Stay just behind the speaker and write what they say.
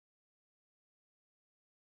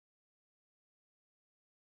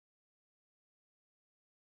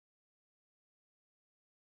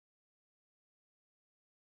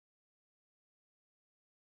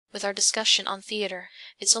With our discussion on theater,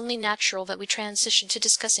 it's only natural that we transition to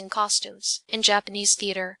discussing costumes. In Japanese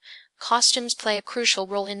theater, costumes play a crucial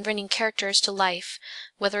role in bringing characters to life,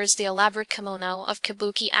 whether it's the elaborate kimono of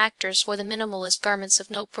kabuki actors or the minimalist garments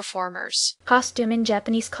of note performers. Costume in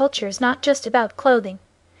Japanese culture is not just about clothing.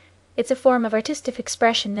 It's a form of artistic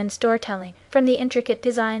expression and storytelling. From the intricate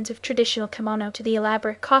designs of traditional kimono to the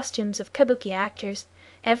elaborate costumes of kabuki actors,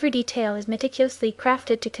 every detail is meticulously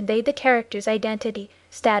crafted to convey the character's identity,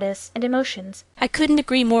 status, and emotions. I couldn't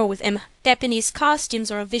agree more with Emma. Japanese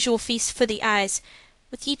costumes are a visual feast for the eyes,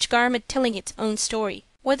 with each garment telling its own story.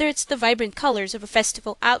 Whether it's the vibrant colors of a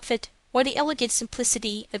festival outfit or the elegant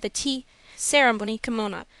simplicity of a tea ceremony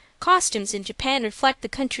kimono, costumes in Japan reflect the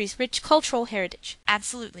country's rich cultural heritage.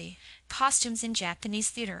 Absolutely. Costumes in Japanese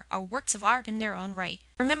theater are works of art in their own right.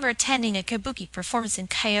 I remember attending a kabuki performance in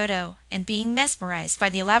Kyoto and being mesmerized by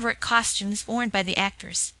the elaborate costumes worn by the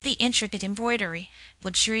actors. The intricate embroidery,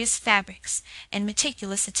 luxurious fabrics, and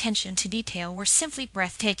meticulous attention to detail were simply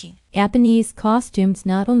breathtaking. Japanese costumes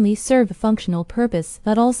not only serve a functional purpose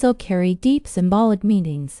but also carry deep symbolic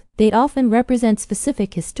meanings. They often represent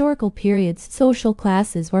specific historical periods, social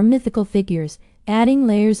classes, or mythical figures, adding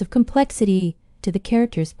layers of complexity to the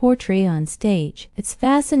characters portrayed on stage. It's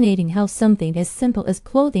fascinating how something as simple as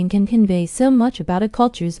clothing can convey so much about a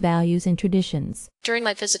culture's values and traditions. During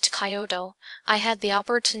my visit to Kyoto, I had the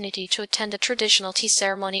opportunity to attend a traditional tea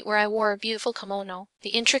ceremony where I wore a beautiful kimono. The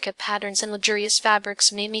intricate patterns and luxurious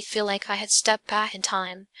fabrics made me feel like I had stepped back in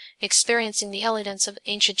time, experiencing the elegance of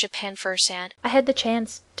ancient Japan firsthand. I had the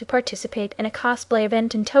chance to participate in a cosplay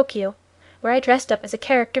event in Tokyo, where I dressed up as a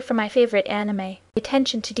character from my favorite anime. The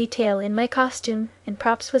attention to detail in my costume and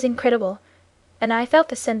props was incredible, and I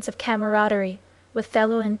felt a sense of camaraderie with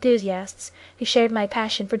fellow enthusiasts who shared my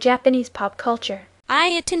passion for Japanese pop culture. I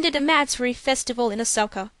attended a Matsuri festival in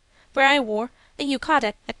Osaka, where I wore a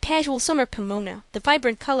yukata, a casual summer kimono. The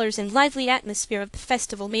vibrant colors and lively atmosphere of the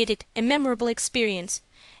festival made it a memorable experience,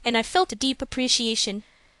 and I felt a deep appreciation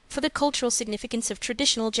for the cultural significance of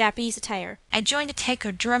traditional Japanese attire. I joined a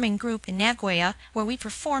taiko drumming group in Nagoya, where we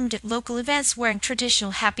performed at local events wearing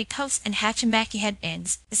traditional happy coats and hachimaki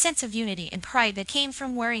headbands. The sense of unity and pride that came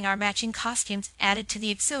from wearing our matching costumes added to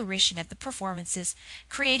the exhilaration at the performances,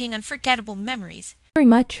 creating unforgettable memories. During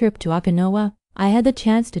my trip to Okinawa, I had the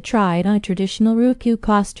chance to try on a traditional Ryukyu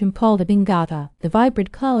costume called a bingata. The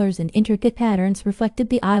vibrant colors and intricate patterns reflected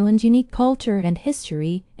the island's unique culture and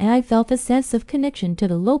history, and I felt a sense of connection to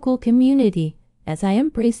the local community as I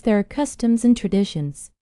embraced their customs and traditions.